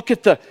 Look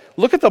at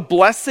the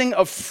blessing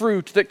of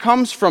fruit that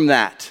comes from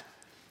that.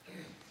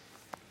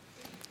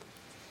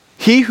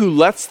 He who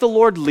lets the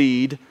Lord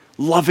lead,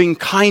 loving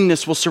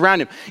kindness will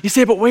surround him. You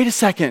say, but wait a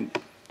second,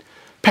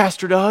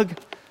 Pastor Doug.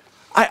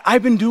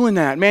 I've been doing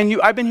that, man.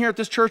 I've been here at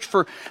this church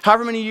for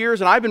however many years,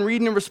 and I've been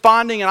reading and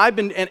responding, and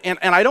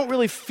I don't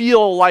really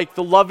feel like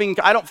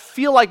I don't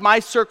feel like my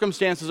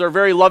circumstances are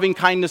very loving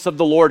kindness of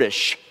the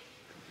Lord-ish.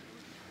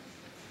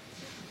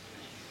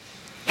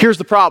 Here's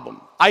the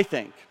problem, I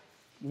think.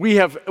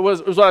 It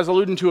was what I was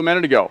alluding to a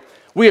minute ago.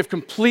 We have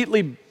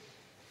completely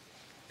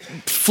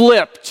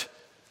flipped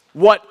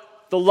what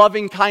the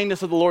loving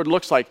kindness of the Lord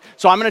looks like.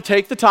 So I'm going to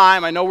take the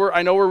time. I know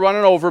we're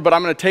running over, but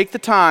I'm going to take the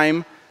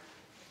time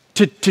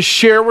to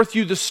share with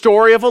you the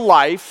story of a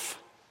life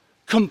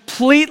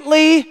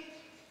completely,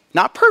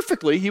 not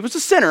perfectly, he was a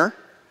sinner,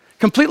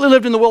 completely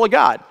lived in the will of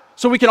God.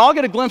 So we can all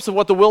get a glimpse of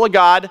what the will of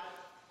God,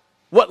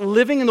 what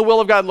living in the will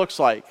of God looks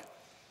like.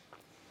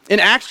 In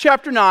Acts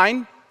chapter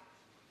 9,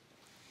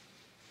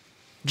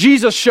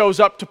 Jesus shows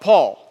up to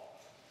Paul.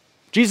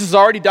 Jesus has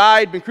already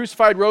died, been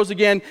crucified, rose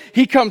again.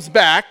 He comes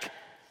back,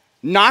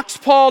 knocks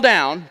Paul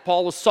down.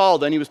 Paul was Saul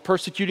then, he was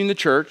persecuting the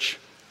church.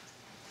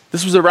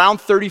 This was around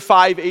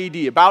 35 AD,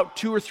 about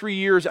 2 or 3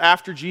 years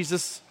after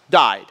Jesus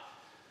died.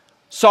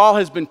 Saul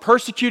has been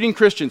persecuting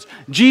Christians.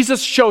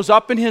 Jesus shows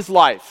up in his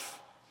life,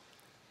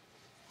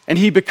 and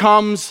he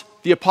becomes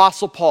the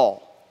Apostle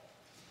Paul.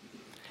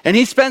 And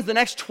he spends the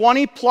next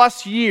 20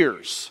 plus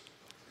years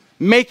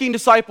making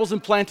disciples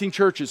and planting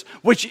churches,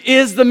 which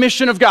is the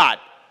mission of God.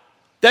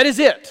 That is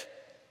it.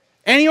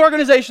 Any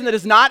organization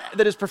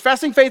that is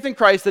professing faith in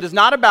Christ, that is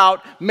not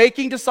about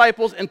making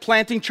disciples and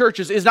planting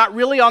churches, is not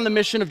really on the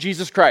mission of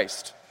Jesus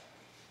Christ.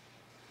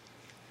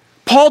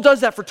 Paul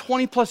does that for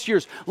 20 plus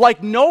years,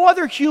 like no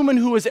other human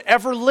who has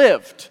ever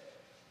lived.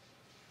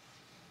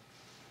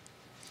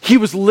 He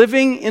was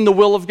living in the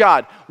will of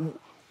God.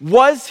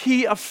 Was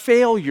he a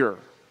failure?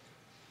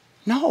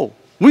 No.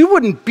 We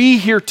wouldn't be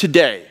here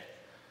today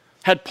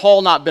had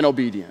Paul not been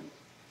obedient.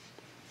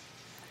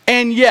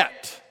 And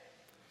yet,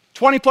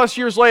 20 plus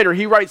years later,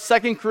 he writes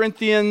 2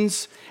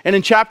 Corinthians, and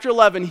in chapter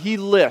 11, he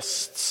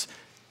lists,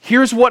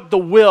 here's what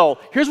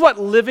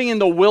living in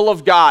the will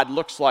of God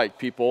looks like,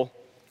 people.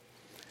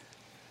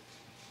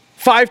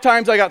 5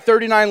 times I got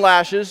 39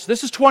 lashes.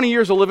 This is 20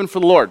 years of living for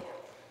the Lord.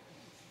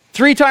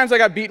 3 times I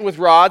got beaten with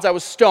rods. I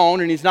was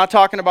stoned, and he's not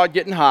talking about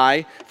getting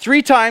high.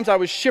 3 times I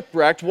was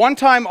shipwrecked. 1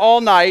 time all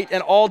night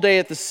and all day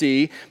at the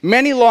sea.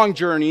 Many long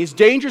journeys,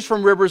 dangers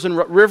from rivers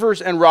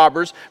and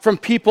robbers, from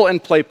people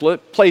and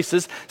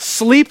places.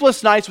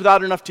 Sleepless nights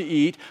without enough to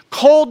eat.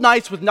 Cold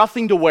nights with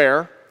nothing to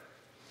wear.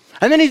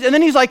 And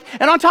then he's like,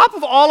 and on top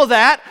of all of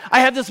that,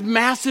 I have this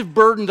massive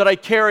burden that I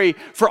carry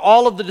for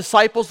all of the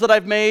disciples that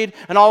I've made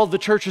and all of the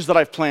churches that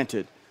I've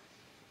planted.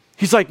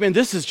 He's like, man,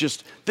 this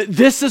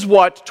is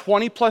what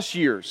 20 plus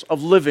years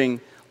of living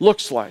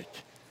looks like.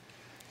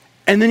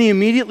 And then he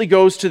immediately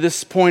goes to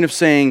this point of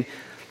saying,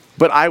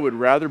 but I would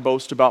rather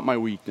boast about my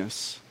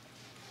weakness.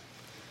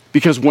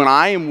 Because when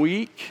I am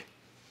weak,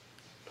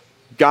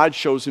 God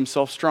shows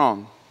himself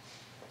strong.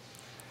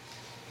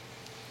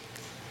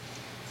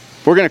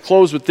 We're going to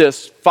close with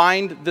this.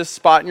 Find this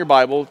spot in your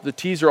Bible. The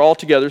T's are all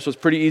together, so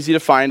it's pretty easy to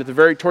find.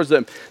 Towards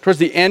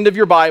the end of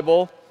your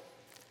Bible,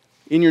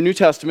 in your New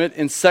Testament,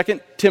 in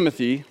 2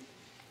 Timothy,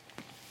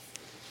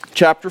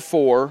 chapter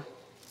 4,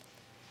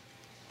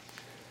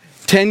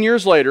 10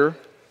 years later,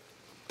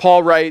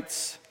 Paul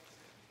writes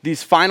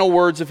these final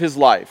words of his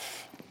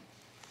life.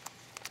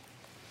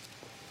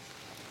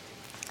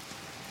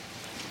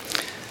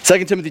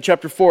 2 Timothy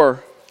chapter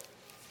 4,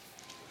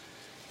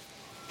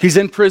 he's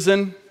in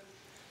prison.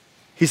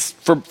 He's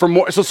for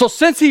more. So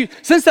since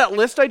that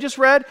list I just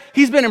read,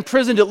 he's been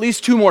imprisoned at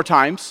least 2 more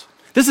times.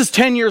 This is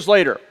 10 years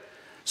later.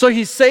 So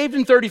he's saved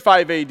in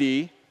 35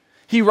 AD.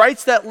 He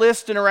writes that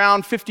list in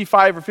around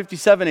 55 or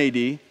 57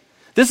 AD.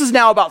 This is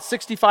now about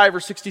 65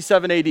 or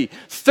 67 AD.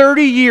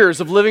 30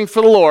 years of living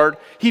for the Lord.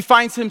 He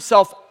finds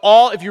himself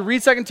if you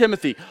read 2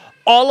 Timothy,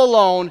 all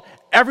alone.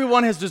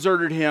 Everyone has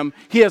deserted him.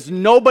 He has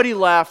nobody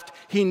left.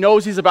 He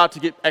knows he's about to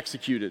get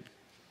executed.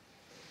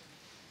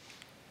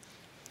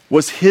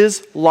 Was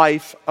his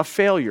life a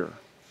failure?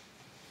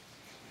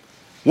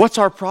 What's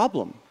our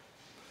problem?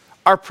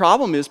 Our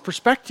problem is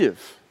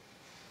perspective.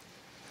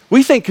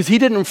 We think because he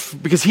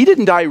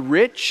didn't die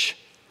rich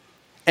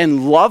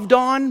and loved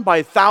on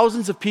by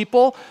thousands of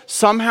people,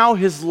 somehow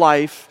his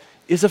life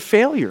is a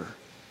failure.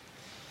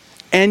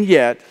 And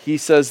yet, he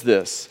says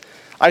this,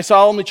 I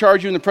solemnly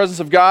charge you in the presence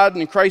of God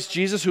and in Christ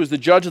Jesus, who is the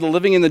judge of the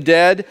living and the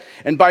dead,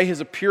 and by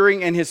his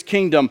appearing and his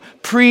kingdom,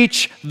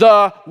 preach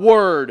the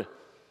word.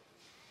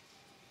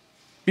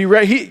 Be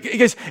ready. He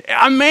goes,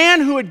 a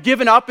man who had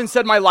given up and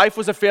said my life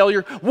was a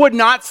failure would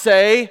not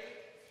say,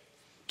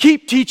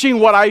 keep teaching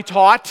what I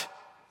taught.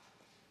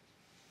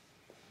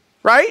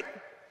 Right?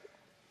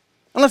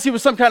 Unless he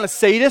was some kind of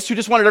sadist who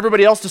just wanted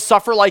everybody else to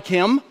suffer like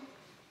him.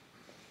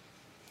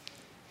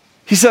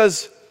 He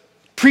says,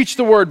 preach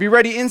the word, be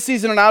ready in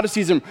season and out of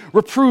season,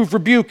 reprove,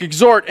 rebuke,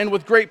 exhort, and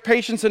with great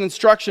patience and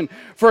instruction.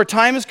 For a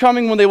time is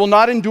coming when they will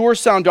not endure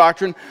sound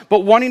doctrine, but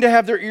wanting to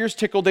have their ears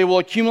tickled, they will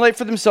accumulate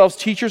for themselves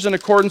teachers in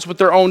accordance with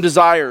their own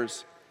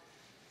desires.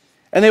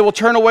 And they will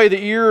turn away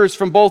the ears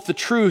from both the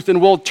truth and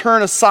will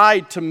turn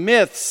aside to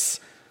myths.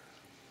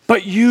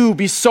 But you,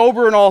 be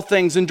sober in all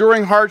things,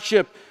 enduring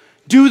hardship,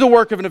 do the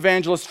work of an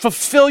evangelist,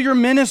 fulfill your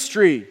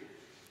ministry.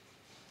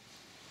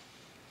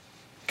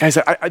 Guys,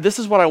 this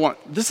is what I want.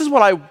 This is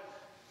what I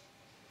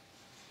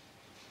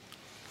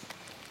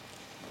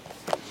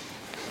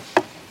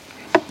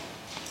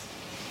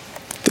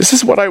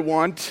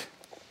want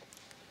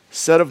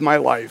said of my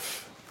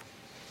life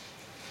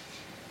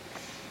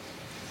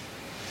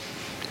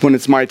when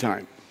it's my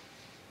time.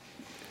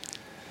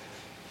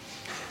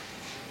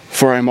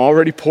 For I am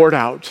already poured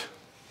out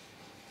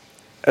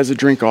as a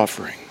drink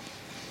offering,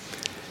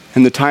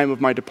 and the time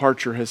of my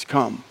departure has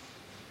come.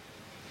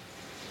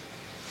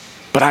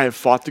 But I have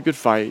fought the good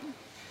fight.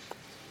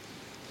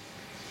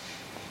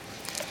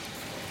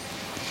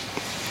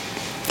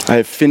 I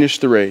have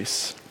finished the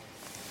race.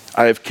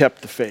 I have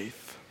kept the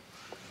faith.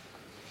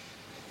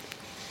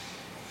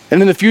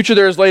 And in the future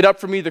there is laid up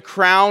for me the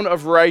crown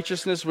of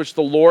righteousness, which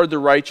the Lord, the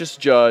righteous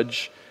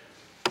judge,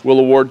 will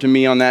award to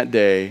me on that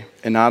day,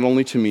 and not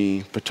only to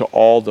me, but to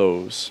all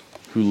those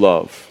who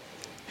love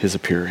his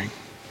appearing.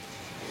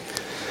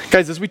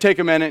 Guys, as we take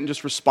a minute and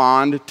just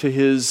respond to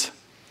his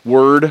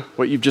word,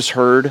 what you've just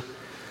heard,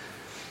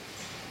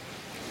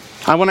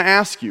 I want to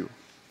ask you,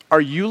 are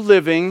you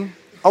living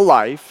a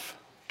life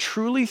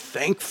truly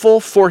thankful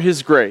for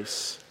his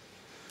grace,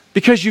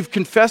 because you've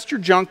confessed your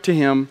junk to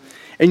him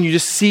and you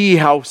just see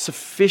how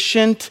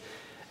sufficient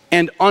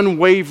and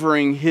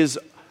unwavering his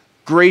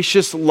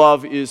gracious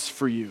love is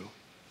for you?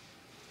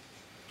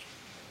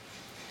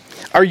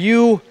 Are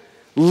you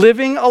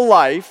living a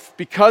life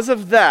because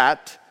of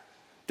that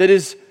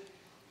is,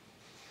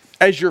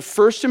 as your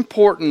first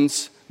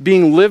importance,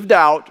 being lived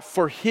out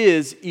for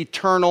his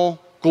eternal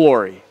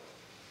glory?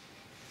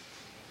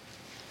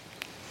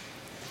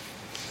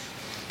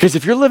 Because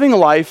if you're living a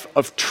life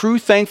of true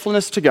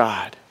thankfulness to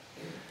God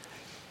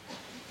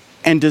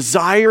and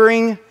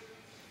desiring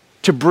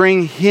to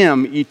bring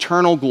him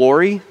eternal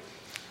glory,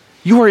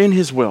 you are in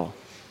his will.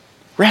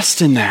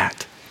 Rest in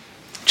that.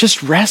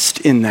 Just rest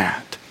in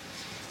that.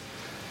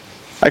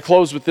 I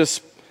close with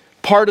this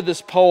part of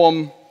this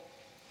poem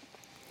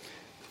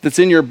that's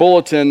in your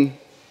bulletin.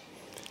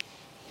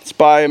 It's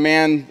by a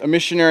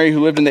missionary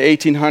who lived in the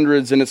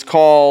 1800s, and it's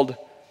called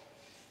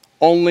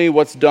 "Only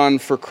What's Done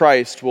for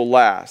Christ Will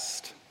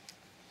Last."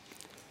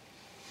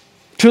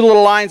 Two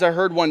little lines I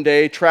heard one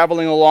day,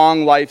 traveling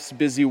along life's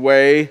busy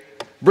way,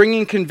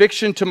 bringing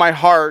conviction to my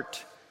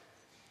heart,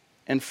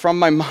 and from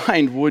my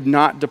mind would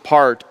not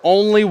depart.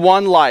 Only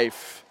one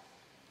life,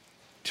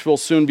 'twill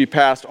soon be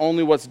past.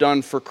 Only what's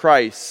done for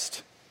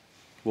Christ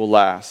will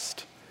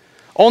last.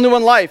 Only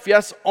one life,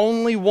 yes,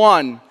 only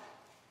one.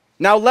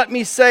 Now let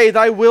me say,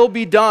 thy will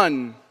be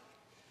done.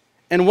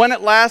 And when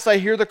at last I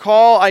hear the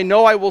call, I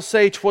know I will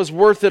say 'twas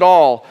worth it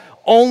all.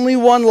 Only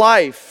one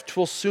life,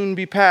 'twill soon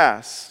be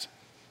past.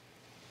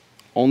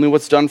 Only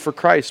what's done for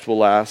Christ will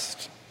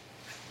last.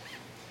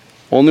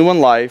 Only one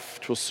life,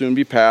 'twill soon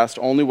be past.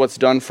 Only what's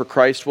done for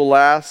Christ will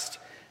last.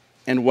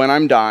 And when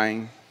I'm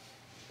dying,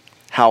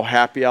 how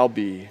happy I'll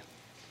be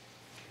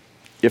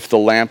if the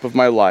lamp of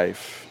my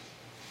life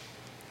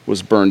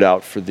was burned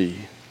out for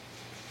thee.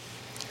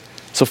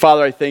 So,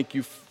 Father, I thank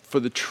you for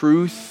the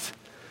truth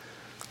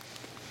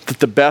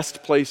that the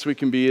best place we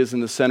can be is in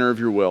the center of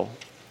your will.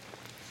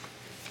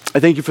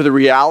 I thank you for the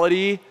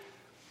reality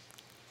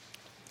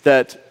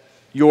that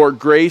your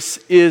grace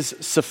is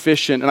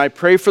sufficient. And I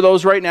pray for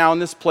those right now in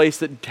this place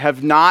that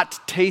have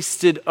not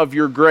tasted of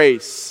your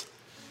grace,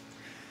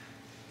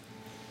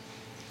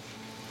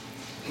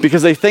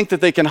 because they think that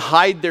they can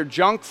hide their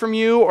junk from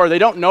you, or they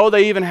don't know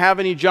they even have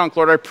any junk.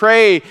 Lord, I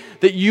pray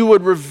that you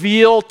would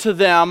reveal to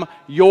them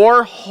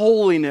your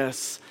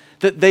holiness,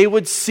 that they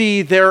would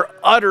see their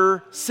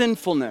utter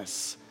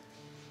sinfulness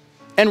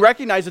and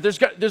recognize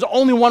that there's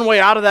only one way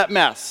out of that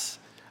mess,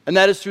 and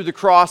that is through the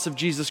cross of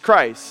Jesus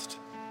Christ.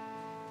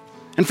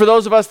 And for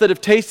those of us that have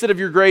tasted of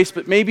your grace,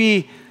 but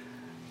maybe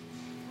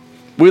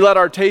we let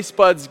our taste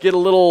buds get a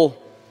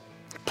little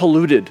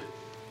polluted,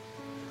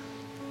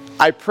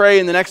 I pray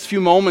in the next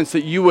few moments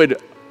that you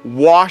would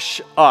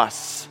wash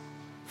us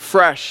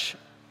fresh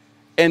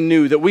and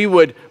new, that we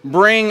would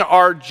bring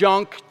our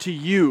junk to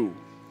you,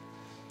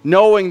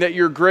 knowing that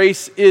your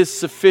grace is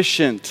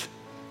sufficient,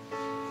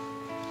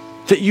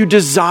 that you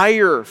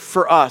desire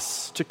for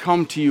us to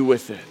come to you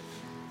with it.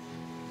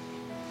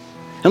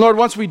 And Lord,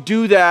 once we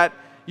do that,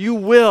 you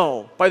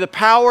will, by the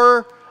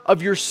power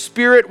of your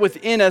Spirit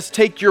within us,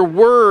 take your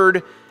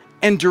word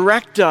and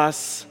direct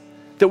us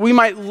that we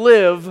might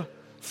live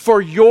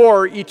for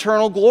your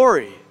eternal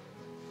glory.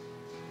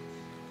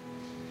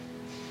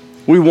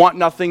 We want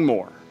nothing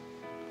more.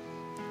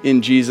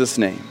 In Jesus'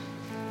 name,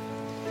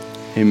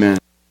 amen.